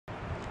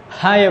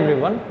Hi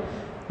everyone.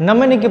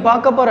 நம்ம இன்னைக்கு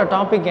பார்க்க போற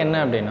டாபிக் என்ன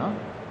அப்படினா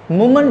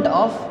moment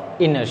of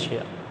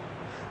inertia.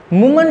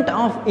 Moment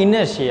of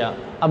inertia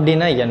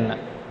அப்படினா என்ன?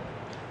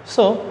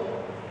 சோ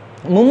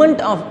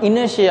மூமெண்ட் ஆஃப்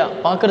இனர்ஷியா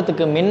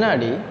பார்க்கிறதுக்கு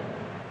முன்னாடி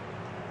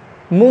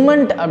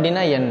மூமெண்ட்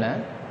அப்படினா என்ன,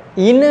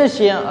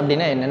 இனர்ஷியா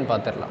அப்படினா என்னன்னு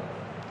பார்த்திரலாம்.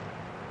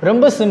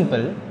 ரொம்ப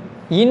சிம்பிள்.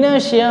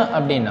 இனர்ஷியா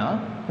அப்படினா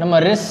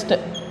நம்ம ரெஸ்ட்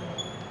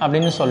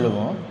அப்படினு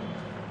சொல்லுவோம்.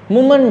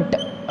 மூமெண்ட்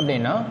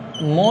அப்படினா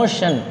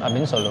மோஷன்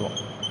அப்படினு சொல்லுவோம்.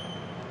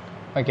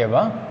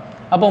 ஓகேவா?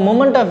 அப்போ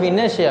மூமெண்ட் ஆஃப்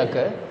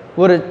இனர்ஷியாக்கு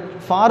ஒரு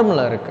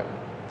ஃபார்முலா இருக்கு.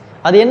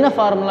 அது என்ன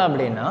ஃபார்முலா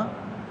அப்படின்னா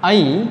I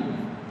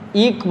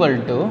equal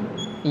to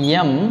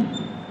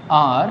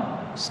mr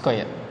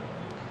square.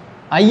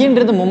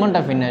 ஐன்றது moment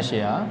of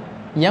inertia,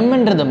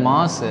 mன்றது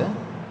mass,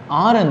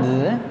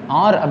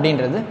 r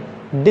அப்படின்றது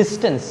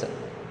டிஸ்டன்ஸ்.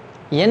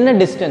 என்ன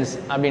டிஸ்டன்ஸ்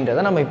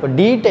அப்படின்றத நம்ம இப்போ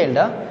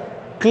டீட்டெயில்டாக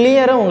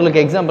கிளியராக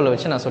உங்களுக்கு எக்ஸாம்பிள்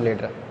வச்சு நான்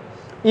சொல்லிடுறேன்.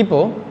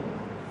 இப்போது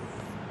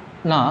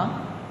நான்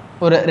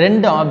ஒரு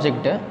ரெண்டு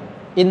ஆப்ஜெக்ட்டு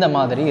இந்த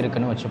மாதிரி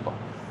இருக்குன்னு வச்சுப்போம்.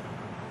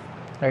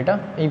 ரைட்டா?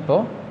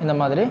 இப்போது இந்த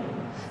மாதிரி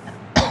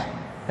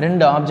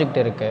ரெண்டு ஆப்ஜெக்ட்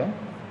இருக்குது.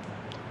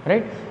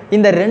 ரைட்?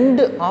 இந்த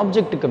ரெண்டு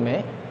ஆப்ஜெக்ட்டுக்குமே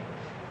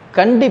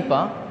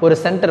கண்டிப்பாக ஒரு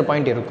சென்டர்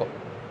பாயிண்ட் இருக்கும்.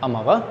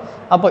 ஆமாவா?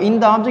 அப்போ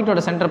இந்த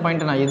ஆப்ஜெக்டோட சென்டர்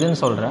பாயிண்ட்டை நான்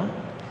இதுன்னு சொல்கிறேன்,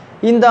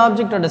 இந்த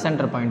ஆப்ஜெக்டோட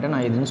சென்டர் பாயிண்ட்டை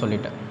நான் இதுன்னு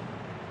சொல்லிட்டேன்.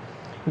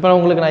 இப்போ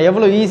உங்களுக்கு நான்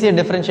எவ்வளோ ஈஸியாக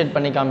டிஃப்ரென்ஷியேட்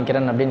பண்ணி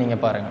காமிக்கிறேன் அப்படின்னு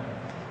நீங்கள் பாருங்கள்.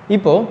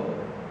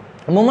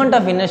 இப்போது மூமெண்ட்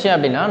ஆஃப் இனர்ஷியா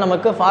அப்படின்னா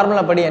நமக்கு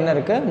ஃபார்முலா படி என்ன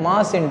இருக்குது?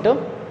 Mass into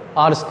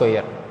R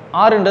square.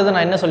 ஆர்ன்றது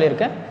நான் என்ன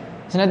சொல்லியிருக்கேன்?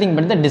 It's nothing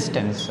but the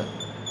distance.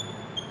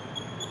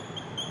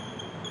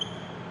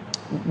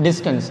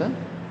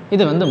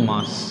 இது வந்து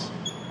மாஸ்.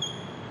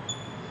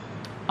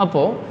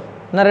 அப்போது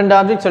நான் ரெண்டு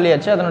ஆப்ஜெக்ட்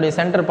சொல்லியாச்சு, அதனுடைய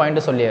சென்டர்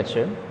பாயிண்ட்டு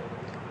சொல்லியாச்சு.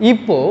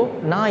 இப்போது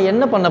நான்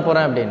என்ன பண்ண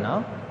போகிறேன் அப்படின்னா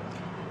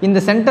இந்த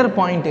சென்டர்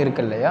பாயிண்ட்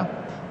இருக்கு இல்லையா,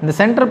 இந்த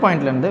சென்டர்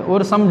பாயிண்ட்லேருந்து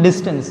ஒரு சம்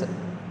டிஸ்டன்ஸு,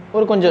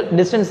 ஒரு கொஞ்சம்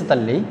டிஸ்டன்ஸ்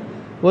தள்ளி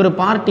ஒரு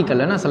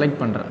பார்ட்டிக்கலை நான்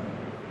செலக்ட் பண்ணுறேன்.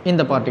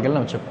 இந்த பார்ட்டிக்கல்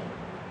நான் வச்சுப்பேன்.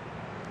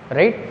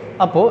 ரைட்?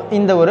 அப்போது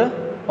இந்த ஒரு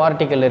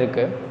பார்ட்டிக்கல்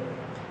இருக்குது.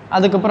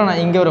 அதுக்கப்புறம்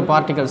நான் இங்கே ஒரு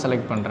பார்ட்டிக்கல்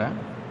செலக்ட் பண்ணுறேன்,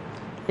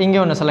 இங்கே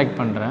ஒன்று செலக்ட்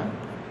பண்ணுறேன்,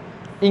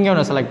 இங்கே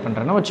ஒன்று செலக்ட்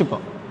பண்ணுறேன்னு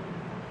வச்சுப்போம்.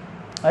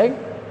 ரைட்?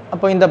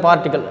 அப்போ இந்த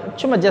பார்ட்டிக்கல்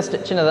சும்மா ஜஸ்ட்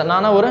சின்னதாக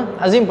நானாக ஒரு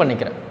அசியூம்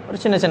பண்ணிக்கிறேன், ஒரு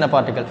சின்ன சின்ன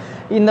பார்ட்டிக்கல்.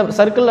 இந்த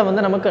சர்க்கிளில்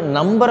வந்து நமக்கு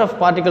நம்பர் ஆஃப்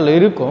பார்ட்டிக்கல்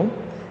இருக்கும்,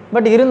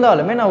 பட்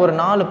இருந்தாலுமே நான் ஒரு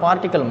 4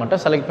 பார்ட்டிக்கல்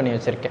மட்டும் செலக்ட் பண்ணி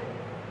வச்சுருக்கேன்.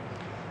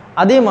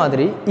 அதே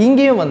மாதிரி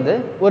இங்கேயும் வந்து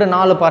ஒரு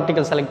 4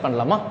 பார்ட்டிக்கல் செலக்ட்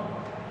பண்ணலாமா?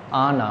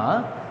 ஆனால்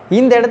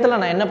இந்த இடத்துல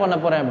நான் என்ன பண்ண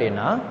போகிறேன்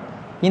அப்படின்னா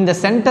இந்த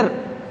சென்டர்,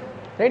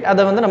 ரைட்,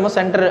 அதை வந்து நம்ம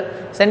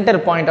சென்டர்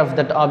பாயிண்ட் ஆஃப்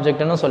தட்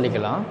ஆப்ஜெக்ட்னு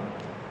சொல்லிக்கலாம்,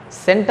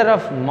 சென்டர்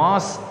ஆஃப்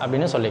மாஸ்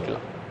அப்படின்னு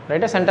சொல்லிக்கலாம்.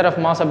 ரைட்டா? சென்டர் ஆஃப்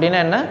மாஸ் அப்படின்னா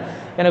என்ன?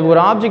 எனக்கு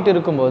ஒரு ஆப்ஜெக்ட்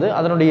இருக்கும்போது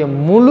அதனுடைய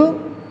முழு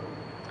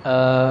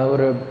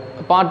ஒரு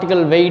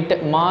பார்ட்டிக்கல் வெயிட்,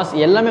 மாஸ்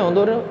எல்லாமே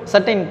வந்து ஒரு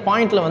சர்டைன்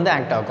பாயிண்டில் வந்து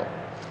ஆக்ட் ஆகும்.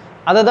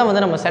 அதை தான்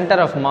வந்து நம்ம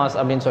சென்டர் ஆஃப் மாஸ்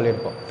அப்படின்னு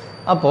சொல்லியிருப்போம்.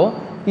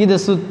 அப்போது இதை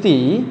சுற்றி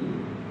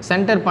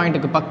சென்டர்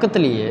பாயிண்ட்டுக்கு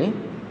பக்கத்துலேயே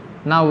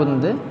நான்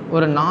வந்து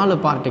ஒரு 4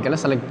 பார்ட்டிக்கலை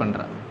செலக்ட்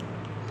பண்ணுறேன்.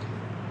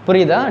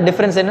 புரியுதா?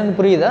 டிஃப்ரென்ஸ் என்னன்னு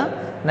புரியுதா?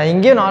 நான்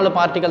இங்கேயும் 4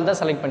 பார்ட்டிக்கல் தான்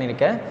செலக்ட்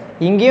பண்ணியிருக்கேன்,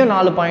 இங்கேயும்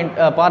 4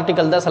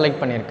 பார்ட்டிக்கல் தான் செலக்ட்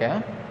பண்ணியிருக்கேன்.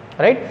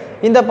 ரைட்?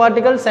 இந்த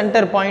பார்ட்டிக்கல்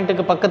சென்டர்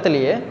பாயிண்ட்டுக்கு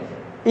பக்கத்துலேயே,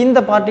 இந்த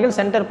பார்ட்டிக்கல்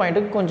சென்டர்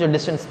பாயிண்ட்டுக்கு கொஞ்சம்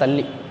டிஸ்டன்ஸ்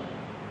தள்ளி.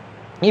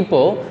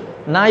 இப்போது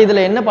நான்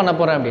இதில் என்ன பண்ண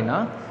போகிறேன் அப்படின்னா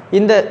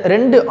இந்த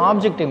ரெண்டு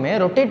ஆப்ஜெக்ட்டுமே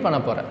ரொட்டேட் பண்ண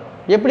போகிறேன்.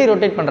 எப்படி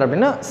ரொட்டேட் பண்ணுறேன்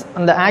அப்படின்னா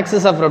அந்த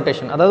ஆக்சிஸ் ஆஃப்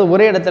ரொட்டேஷன், அதாவது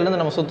ஒரே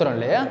இடத்துலேருந்து நம்ம சுற்றுறோம்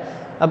இல்லையா?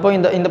 அப்போ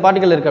இந்த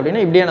பார்ட்டிக்கல் இருக்குது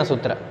அப்படின்னா இப்படியே நான்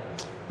சுற்றுறேன்,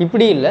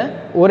 இப்படி இல்லை,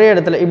 ஒரே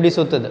இடத்துல இப்படி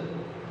சுற்றுது.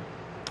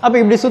 அப்போ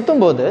இப்படி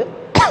சுற்றும் போது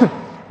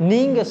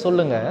நீங்கள்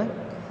சொல்லுங்கள்,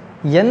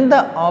 எந்த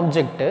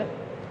ஆப்ஜெக்ட்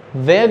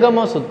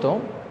வேகமாக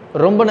சுற்றும்,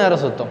 ரொம்ப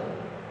நேரம் சுற்றும்?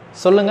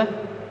 சொல்லுங்கள்.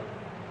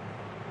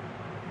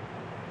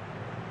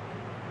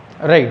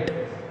 ரைட்,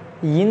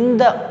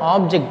 இந்த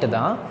ஆப்ஜெக்ட்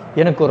தான்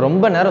எனக்கு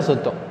ரொம்ப நேரம்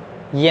சுற்றும்.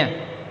 ஏன்?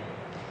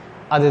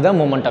 அதுதான்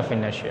moment of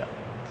inertia.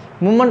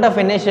 Moment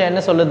of inertia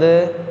என்ன சொல்லுது?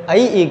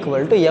 I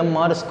equal to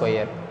mr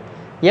square.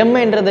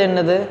 mன்றது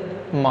என்னது?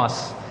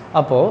 மாஸ்.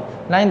 அப்போது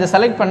நான் இந்த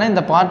செலக்ட் பண்ண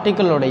இந்த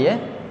பார்ட்டிக்கலுடைய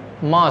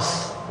மாஸ்,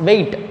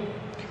 வெயிட்,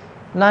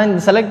 நான்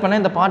இந்த செலக்ட் பண்ண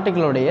இந்த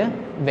பார்ட்டிக்கலுடைய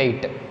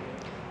வெயிட்.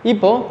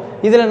 இப்போது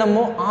இதில்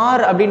நம்ம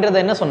ஆர் அப்படின்றத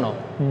என்ன சொன்னோம்?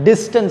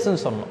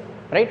 டிஸ்டன்ஸ்னு சொன்னோம்.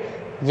 ரைட்?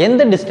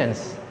 எந்த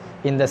டிஸ்டன்ஸ்?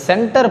 இந்த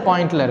சென்டர்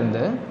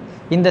பாயிண்ட்லேருந்து,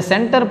 இந்த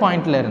சென்டர்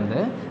பாயிண்ட்லேருந்து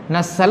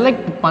நான்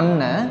செலக்ட்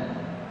பண்ண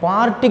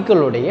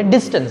பார்ட்டிக்கலுடைய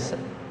டிஸ்டன்ஸ்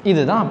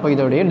இதுதான். அப்போ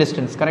இதோடைய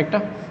டிஸ்டன்ஸ்.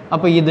 கரெக்டாக?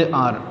 அப்போ இது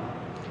ஆர்,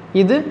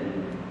 இது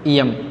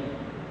எம்.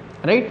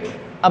 ரைட்?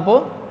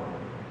 அப்போது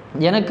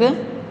எனக்கு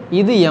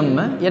இது எம்,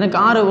 எனக்கு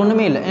ஆர்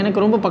ஒன்றுமே இல்லை,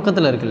 எனக்கு ரொம்ப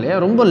பக்கத்தில் இருக்கு இல்லையா,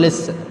 ரொம்ப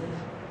less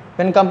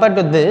when compared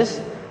to this.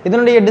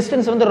 இதனுடைய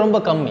டிஸ்டன்ஸ் வந்து ரொம்ப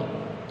கம்மி.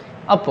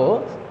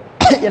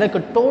 அப்போது எனக்கு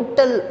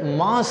total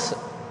mass,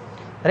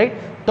 right,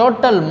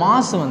 total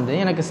mass வந்து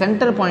எனக்கு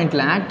சென்டர்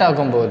பாயிண்டில் ஆக்ட்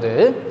ஆகும்போது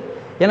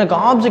எனக்கு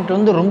ஆப்ஜெக்ட்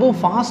வந்து ரொம்ப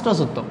ஃபாஸ்ட்டாக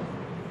சுற்றும்.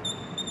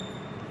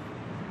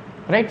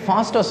 ரைட்?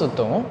 ஃபாஸ்ட்டாக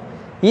சுற்றும்.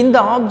 இந்த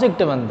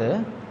ஆப்ஜெக்ட் வந்து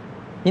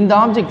இந்த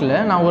ஆப்ஜெக்டில்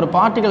நான் ஒரு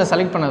பார்ட்டிக்கலை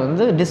செலக்ட் பண்ணது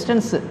வந்து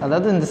டிஸ்டன்ஸ்,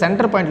 அதாவது இந்த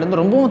சென்டர் பாயிண்ட்லேருந்து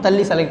ரொம்பவும்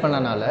தள்ளி செலக்ட்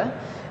பண்ணனால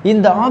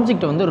இந்த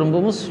ஆப்ஜெக்ட் வந்து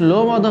ரொம்பவும்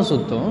ஸ்லோவாக தான்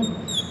சுற்றும்.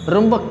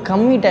 ரொம்ப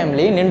கம்மி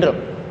டைம்லேயே நின்றும்.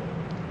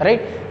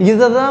 ரைட்,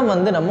 இதை தான்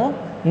வந்து நம்ம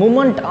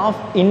மூமெண்ட்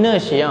ஆஃப்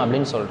இனர்ஷியா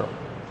அப்படின்னு சொல்கிறோம்.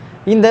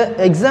 இந்த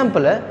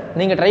எக்ஸாம்பிளை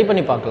நீங்கள் ட்ரை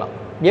பண்ணி பார்க்கலாம்.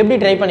 எப்படி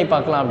ட்ரை பண்ணி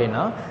பார்க்கலாம்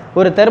அப்படின்னா,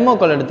 ஒரு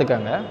தெர்மோகோல்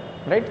எடுத்துக்கோங்க.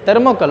 ரைட்,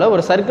 தெர்மோகோலை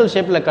ஒரு சர்க்கிள்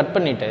ஷேப்பில் கட்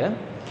பண்ணிவிட்டு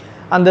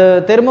அந்த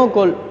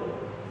தெர்மோகோல்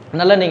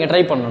நல்லா நீங்கள்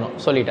ட்ரை பண்ணணும்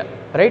சொல்லிட்டேன்.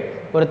 ரைட்,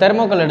 ஒரு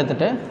தெர்மோகோல்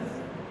எடுத்துகிட்டு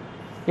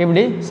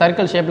இப்படி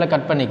சர்க்கிள் ஷேப்பில்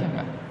கட்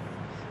பண்ணிக்கோங்க.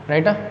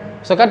 ரைட்டா,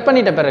 ஸோ கட்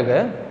பண்ணிட்ட பிறகு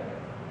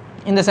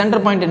இந்த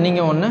சென்டர் பாயிண்ட்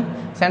நீங்கள் ஒன்று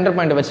சென்டர்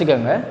பாயிண்ட்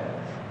வச்சுக்கோங்க.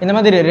 இந்த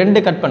மாதிரி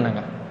 2 கட்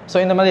பண்ணுங்க. ஸோ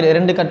இந்த மாதிரி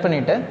 2 கட்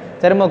பண்ணிவிட்டு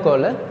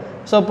தெர்மோகோல்,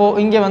 ஸோ இப்போது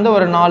இங்கே வந்து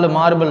ஒரு 4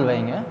 மார்பிள்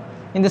வைங்க.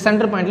 இந்த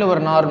சென்டர் பாயிண்டில்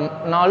ஒரு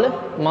 4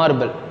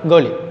 மார்பிள்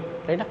கோலி.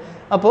 ரைட்டா,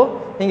 அப்போது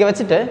இங்கே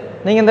வச்சுட்டு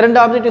நீங்கள் இந்த 2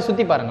 ஆப்ஜெக்டை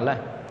சுற்றி பாருங்களேன்.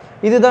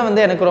 இதுதான்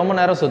வந்து எனக்கு ரொம்ப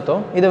நேரம்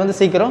சுற்றும், இது வந்து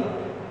சீக்கிரம்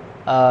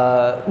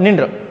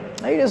நின்றும்.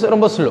 இது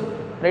ரொம்ப ஸ்லோ.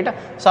 ரைட்டா,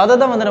 ஸோ அதை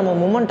தான் வந்து நம்ம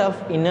மூமெண்ட் ஆஃப்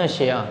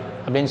இனர்ஷியா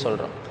அப்படின்னு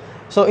சொல்கிறோம்.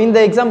 ஸோ இந்த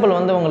எக்ஸாம்பிள்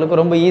வந்து உங்களுக்கு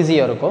ரொம்ப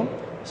ஈஸியாக இருக்கும்.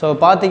 ஸோ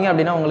பார்த்தீங்க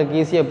அப்படின்னா உங்களுக்கு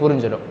ஈஸியாக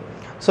புரிஞ்சிடும்.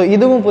 ஸோ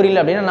இதுவும்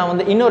புரியல அப்படின்னா நான்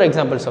வந்து இன்னொரு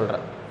எக்ஸாம்பிள்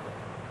சொல்கிறேன்.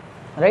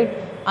 ரைட்,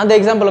 அந்த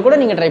எக்ஸாம்பிளை கூட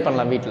நீங்கள் ட்ரை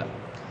பண்ணலாம் வீட்டில்.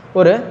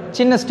 ஒரு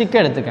சின்ன ஸ்டிக்கை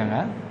எடுத்துக்கோங்க.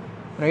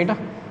 ரைட்டா,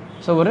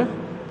 ஸோ ஒரு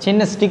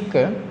சின்ன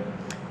ஸ்டிக்கு.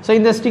 ஸோ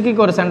இந்த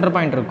ஸ்டிக்குக்கு ஒரு சென்டர்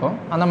பாயிண்ட் இருக்கும்.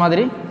 அந்த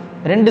மாதிரி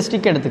 2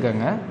 ஸ்டிக்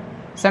எடுத்துக்கோங்க,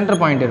 சென்டர்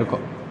பாயிண்ட்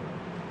இருக்கும்.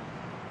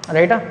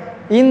 ரைட்டா,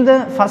 இந்த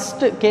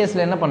ஃபஸ்ட்டு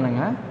கேஸில் என்ன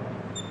பண்ணுங்க,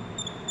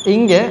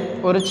 இங்கே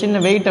ஒரு சின்ன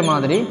வெயிட்டை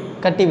மாதிரி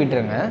கட்டி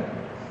விட்டுருங்க.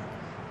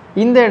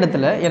 இந்த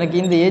இடத்துல எனக்கு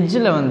இந்த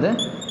எட்ஜில் வந்து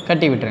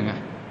கட்டி விட்டுருங்க.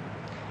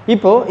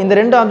 இப்போது இந்த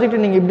 2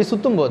 ஆப்ஜெக்ட் நீங்கள் இப்படி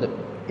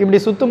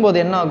சுற்றும் போது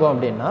என்ன ஆகும்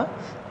அப்படின்னா,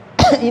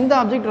 இந்த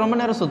ஆப்ஜெக்ட் ரொம்ப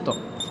நேரம் சுற்றும்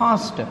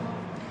ஃபாஸ்ட்டு,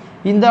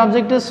 இந்த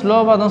ஆப்ஜெக்ட்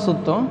ஸ்லோவாக தான்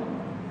சுற்றும்.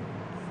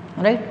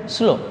 ரைட்,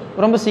 ஸ்லோ,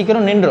 ரொம்ப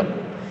சீக்கிரம் நின்றும்.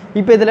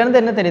 இப்போ இதுலேருந்து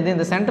என்ன தெரியுது,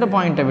 இந்த சென்டர்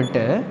பாயிண்ட்டை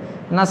விட்டு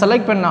நான்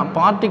செலக்ட் பண்ண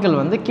பார்ட்டிக்கல்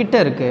வந்து கிட்ட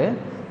இருக்குது.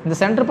 இந்த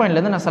சென்டர்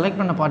பாயிண்ட்லேருந்து நான் செலக்ட்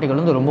பண்ண பார்ட்டிக்கல்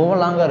வந்து ரொம்பவும்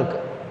லாங்காக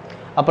இருக்குது.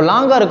 அப்போ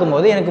லாங்காக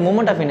இருக்கும்போது எனக்கு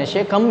மூமெண்ட் ஆஃப்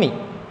இனர்ஷியா கம்மி,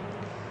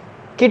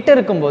 கிட்ட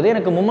இருக்கும்போது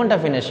எனக்கு மூமெண்ட்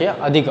ஆஃப் இனர்ஷியா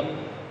அதிகம்.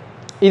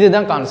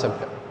 இதுதான்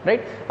கான்செப்ட்.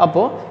 ரைட்,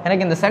 அப்போது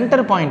எனக்கு இந்த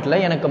சென்டர் பாயிண்டில்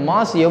எனக்கு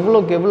மாஸ்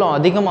எவ்வளோக்கு எவ்வளோ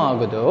அதிகமாக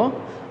ஆகுதோ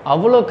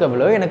அவ்வளோக்கு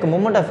எவ்வளோ எனக்கு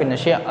மூமெண்ட் ஆஃப்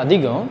இனர்ஷியா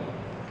அதிகம்.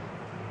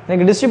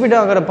 எனக்கு டிஸ்ட்ரிபியூட்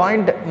ஆகிற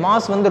பாயிண்ட்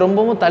மாஸ் வந்து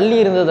ரொம்பவும் தள்ளி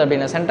இருந்தது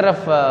அப்படின்னா, சென்டர்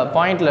ஆஃப்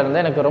பாயிண்டில்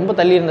இருந்து எனக்கு ரொம்ப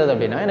தள்ளி இருந்தது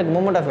அப்படின்னா எனக்கு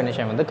மூமெண்ட் ஆஃப்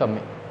இனர்ஷியா வந்து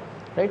கம்மி.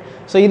 ரைட்,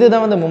 ஸோ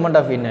இதுதான் வந்து மூமெண்ட்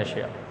ஆஃப்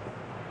இனர்ஷியா.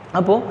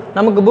 அப்போது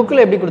நமக்கு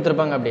புக்கில் எப்படி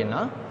கொடுத்துருப்பாங்க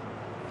அப்படின்னா,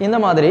 இந்த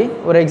மாதிரி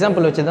ஒரு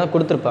எக்ஸாம்பிள் வச்சு தான்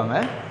கொடுத்துருப்பாங்க.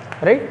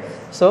 ரைட்,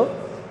 ஸோ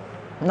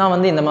நான்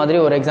வந்து இந்த மாதிரி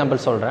ஒரு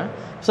எக்ஸாம்பிள் சொல்கிறேன்.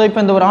 ஸோ இப்போ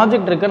இந்த ஒரு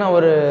ஆப்ஜெக்ட் இருக்குது, நான்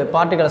ஒரு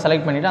பார்ட்டிகளை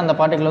செலக்ட் பண்ணிவிட்டு அந்த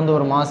பார்ட்டிகள் வந்து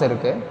ஒரு மாஸ்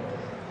இருக்குது.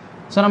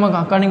 ஸோ நமக்கு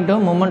according to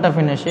moment of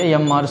inertia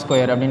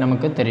mr² அப்படின்னு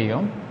நமக்கு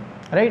தெரியும்.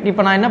 ரைட்,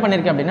 இப்போ நான் என்ன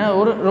பண்ணியிருக்கேன் அப்படின்னா,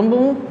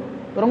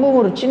 ரொம்பவும்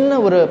ஒரு சின்ன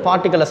ஒரு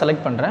பார்ட்டிகளை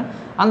செலக்ட் பண்ணுறேன்.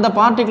 அந்த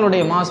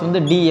பார்ட்டிகளுடைய மாஸ் வந்து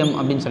dm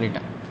அப்படின்னு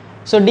சொல்லிட்டேன்.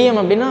 ஸோ dm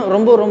அப்படின்னா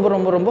ரொம்ப ரொம்ப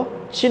ரொம்ப ரொம்ப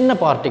சின்ன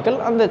பார்ட்டிக்கல்,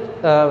 அந்த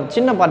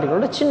சின்ன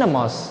பார்ட்டிகளோட சின்ன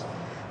மாஸ்.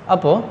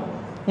 அப்போது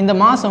இந்த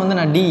மாஸை வந்து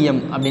நான் dm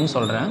அப்படின்னு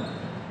சொல்கிறேன்.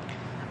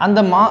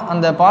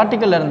 அந்த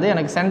பார்ட்டிக்கல்லேருந்து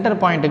எனக்கு சென்டர்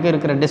பாயிண்ட்டுக்கு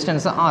இருக்கிற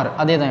டிஸ்டன்ஸ் r,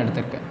 அதே தான்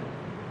எடுத்திருக்கேன்.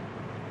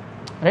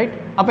 ரைட்,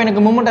 அப்போ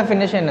எனக்கு மூமெண்ட் ஆஃப்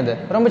இனர்ஷியா என்னது,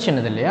 ரொம்ப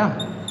சின்னது இல்லையா,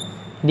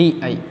 di.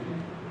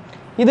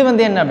 இது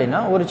வந்து என்ன அப்படின்னா,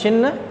 ஒரு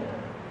சின்ன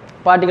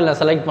பார்ட்டிக்கலை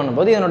செலக்ட்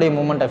பண்ணும்போது இதனுடைய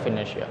மூமெண்ட் ஆஃப்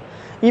இனர்ஷியா.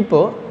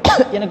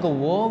 இப்போது எனக்கு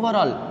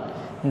ஓவரால்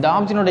இந்த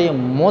ஆப்ஜெக்டினுடைய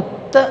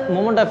மொத்த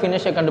மூமெண்ட் ஆஃப்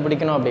இனர்ஷியா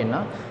கண்டுபிடிக்கணும் அப்படின்னா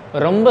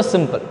ரொம்ப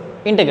சிம்பிள்,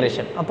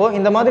 இன்டெகிரேஷன். அப்போது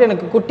இந்த மாதிரி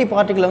எனக்கு குட்டி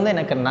பார்ட்டிக்கல் வந்து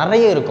எனக்கு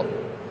நிறைய இருக்கும்.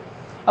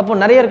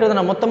 அப்போது நிறைய இருக்கிறத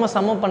நான் மொத்தமாக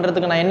சம்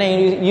பண்ணுறதுக்கு நான் என்ன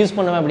யூஸ்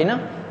பண்ணுவேன் அப்படின்னா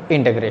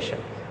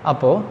இன்டெகிரேஷன்.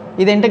 அப்போது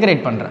இதை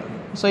இன்டெகிரேட் பண்ணுறேன்.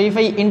 So if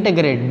I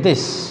integrate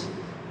this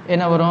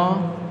என்ன வரும்,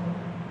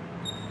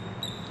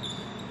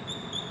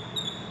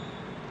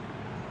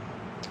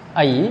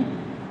 I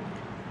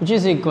which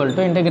is equal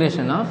to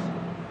integration of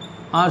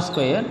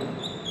r²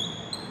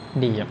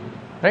 dm.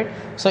 Right,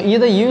 so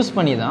இதை யூஸ்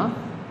பண்ணி தான்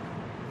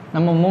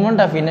நம்ம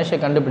மூமெண்ட் ஆஃப் இனர்ஷியா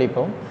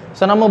கண்டுபிடிப்போம்.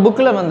 ஸோ நம்ம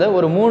புக்கில் வந்து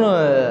ஒரு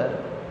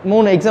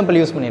மூணு எக்ஸாம்பிள்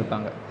யூஸ்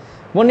பண்ணியிருப்பாங்க.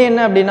 ஒன்று என்ன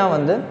அப்படின்னா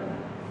வந்து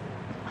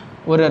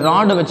ஒரு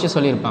ராடு வச்சு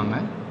சொல்லியிருப்பாங்க.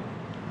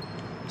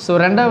 ஸோ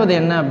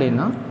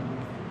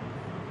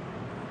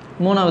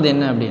மூணாவது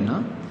என்ன அப்படின்னா,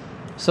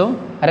 ஸோ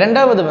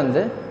ரெண்டாவது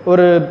வந்து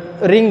ஒரு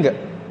ரிங்கு.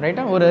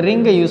 ரைட்டா, ஒரு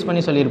ரிங்கை யூஸ்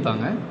பண்ணி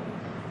சொல்லியிருப்பாங்க.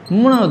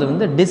 மூணாவது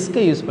வந்து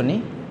டிஸ்கை யூஸ் பண்ணி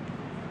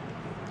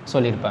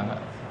சொல்லியிருப்பாங்க.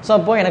 ஸோ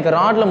அப்போது எனக்கு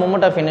ராடில்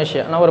மூமெண்ட் ஆஃப்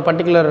இனர்ஷியா, நான் ஒரு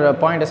பர்டிகுலர்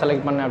பாயிண்ட்டை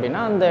செலக்ட் பண்ணேன்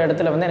அப்படின்னா அந்த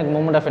இடத்துல வந்து எனக்கு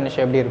மூமெண்ட் ஆஃப்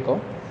இனர்ஷியா எப்படி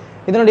இருக்கும்,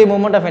 இதனுடைய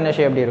மூமெண்ட் ஆஃப்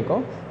இனர்ஷியா எப்படி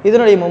இருக்கும்,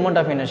 இதனுடைய மூமெண்ட்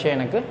ஆஃப் இனர்ஷியா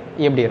எனக்கு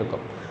எப்படி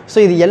இருக்கும். ஸோ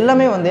இது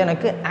எல்லாமே வந்து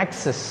எனக்கு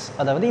ஆக்சிஸ்,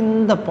 அதாவது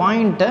இந்த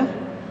பாயிண்ட்டை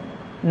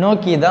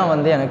நோக்கி தான்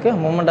வந்து எனக்கு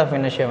மூமெண்ட் ஆஃப்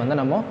இனர்ஷியா வந்து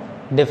நம்ம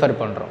டிஃபர்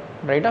பண்ணுறோம்.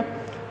 ரைட்டா,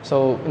 ஸோ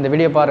இந்த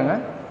வீடியோ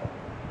பாருங்கள்.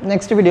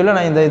 நெக்ஸ்ட் வீடியோவில்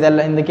நான்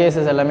இந்த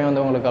கேசஸ் எல்லாமே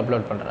வந்து உங்களுக்கு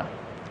அப்லோட் பண்ணுறேன்.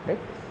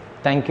 Right,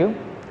 thank you.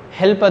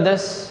 Help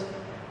others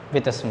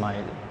with a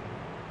smile.